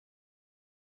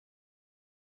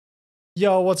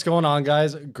Yo, what's going on,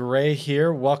 guys? Gray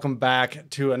here. Welcome back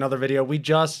to another video. We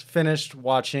just finished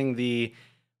watching the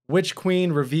Witch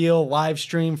Queen reveal live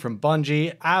stream from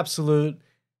Bungie. Absolute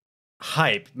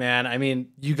hype, man. I mean,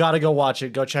 you got to go watch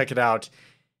it. Go check it out.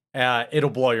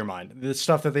 It'll blow your mind. The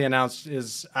stuff that they announced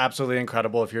is absolutely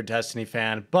incredible if you're a Destiny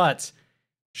fan. But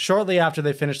shortly after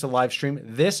they finished the live stream,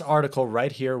 this article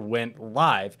right here went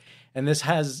live. And this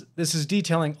is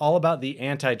detailing all about the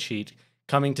anti-cheat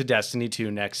coming to Destiny 2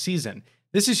 next season.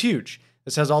 This is huge.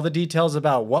 This has all the details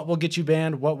about what will get you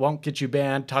banned, what won't get you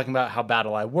banned, talking about how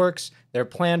Battleye works, their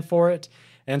plan for it.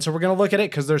 And so we're going to look at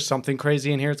it because there's something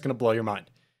crazy in here. It's going to blow your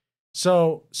mind.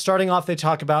 So starting off, they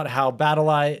talk about how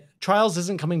Battleye Trials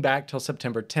isn't coming back till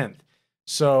September 10th.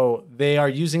 So they are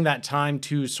using that time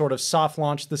to sort of soft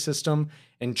launch the system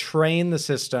and train the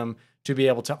system to be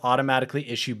able to automatically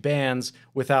issue bans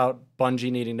without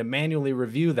Bungie needing to manually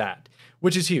review that,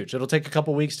 which is huge. It'll take a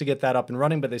couple weeks to get that up and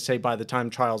running, but they say by the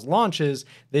time Trials launches,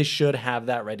 they should have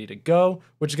that ready to go,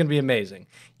 which is going to be amazing.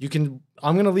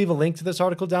 I'm going to leave a link to this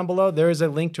article down below. There is a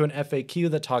link to an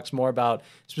FAQ that talks more about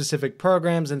specific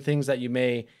programs and things that you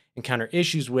may encounter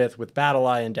issues with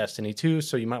Battleye and Destiny 2,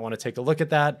 so you might want to take a look at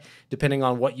that, depending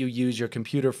on what you use your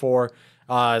computer for,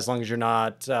 as long as you're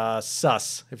not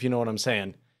sus, if you know what I'm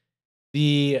saying.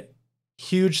 The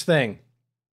huge thing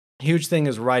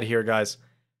is right here, guys.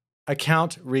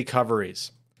 Account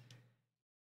recoveries.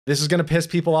 This is going to piss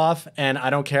people off, and I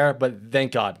don't care, but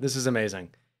thank God. This is amazing.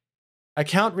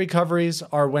 Account recoveries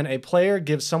are when a player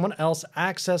gives someone else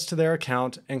access to their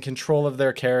account and control of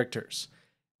their characters.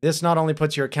 This not only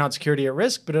puts your account security at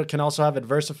risk, but it can also have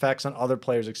adverse effects on other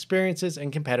players' experiences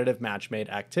and competitive match-made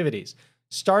activities.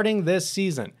 Starting this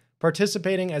season,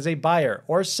 participating as a buyer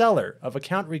or seller of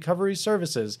account recovery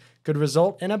services could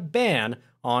result in a ban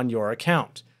on your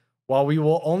account. While we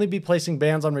will only be placing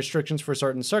bans on restrictions for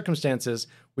certain circumstances,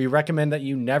 we recommend that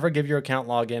you never give your account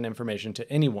login information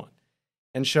to anyone.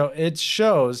 And it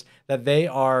shows that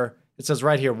it says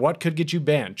right here, what could get you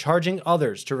banned? Charging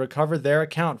others to recover their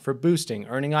account for boosting,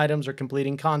 earning items, or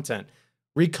completing content.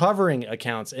 Recovering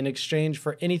accounts in exchange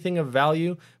for anything of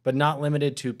value, but not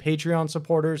limited to Patreon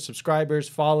supporters, subscribers,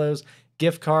 follows,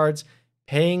 gift cards.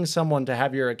 Paying someone to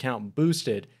have your account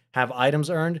boosted, have items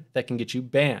earned that can get you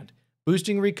banned.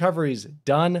 Boosting recoveries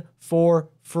done for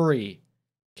free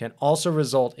can also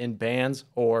result in bans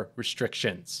or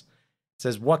restrictions. It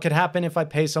says, what could happen if I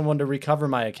pay someone to recover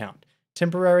my account?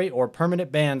 Temporary or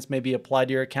permanent bans may be applied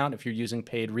to your account if you're using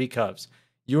paid recovs.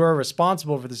 You are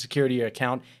responsible for the security of your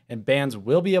account, and bans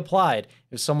will be applied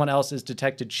if someone else is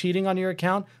detected cheating on your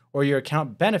account or your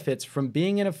account benefits from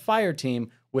being in a fire team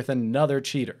with another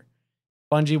cheater.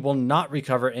 Bungie will not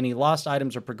recover any lost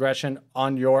items or progression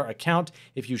on your account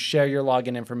if you share your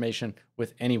login information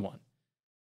with anyone.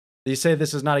 They say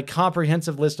this is not a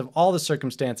comprehensive list of all the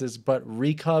circumstances, but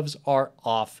recovs are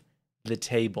off the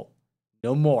table.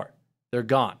 No more. They're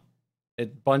gone.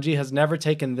 Bungie has never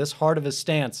taken this hard of a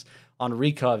stance on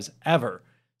recovs ever.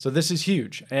 So this is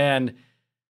huge. And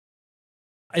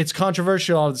it's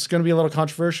controversial. It's going to be a little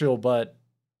controversial, but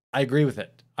I agree with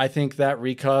it. I think that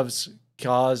recovs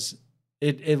cause...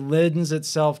 It lends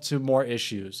itself to more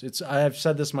issues. I've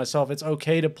said this myself. It's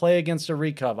okay to play against a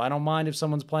recov. I don't mind if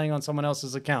someone's playing on someone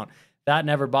else's account. That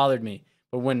never bothered me.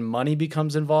 But when money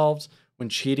becomes involved, when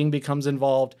cheating becomes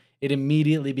involved, it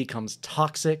immediately becomes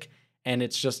toxic, and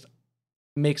it's just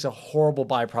makes a horrible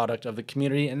byproduct of the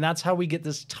community. And that's how we get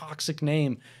this toxic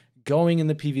name going in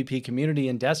the PvP community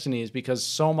in Destiny, is because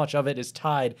so much of it is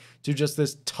tied to just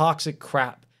this toxic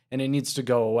crap, and it needs to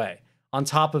go away. On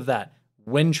top of that,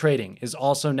 win trading is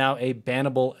also now a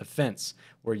bannable offense,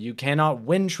 where you cannot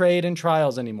win trade in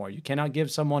Trials anymore. You cannot give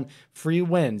someone free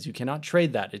wins. You cannot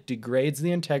trade that. It degrades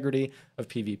the integrity of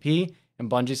PvP, and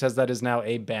Bungie says that is now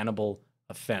a bannable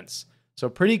offense. So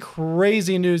pretty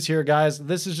crazy news here, guys.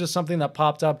 This is just something that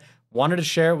popped up. Wanted to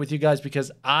share it with you guys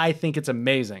because I think it's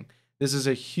amazing. This is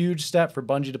a huge step for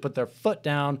Bungie to put their foot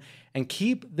down and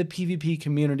keep the PvP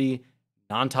community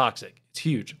non-toxic. It's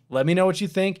huge. Let me know what you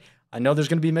think. I know there's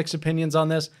going to be mixed opinions on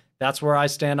this. That's where I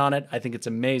stand on it. I think it's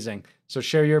amazing. So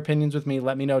share your opinions with me.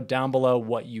 Let me know down below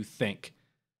what you think.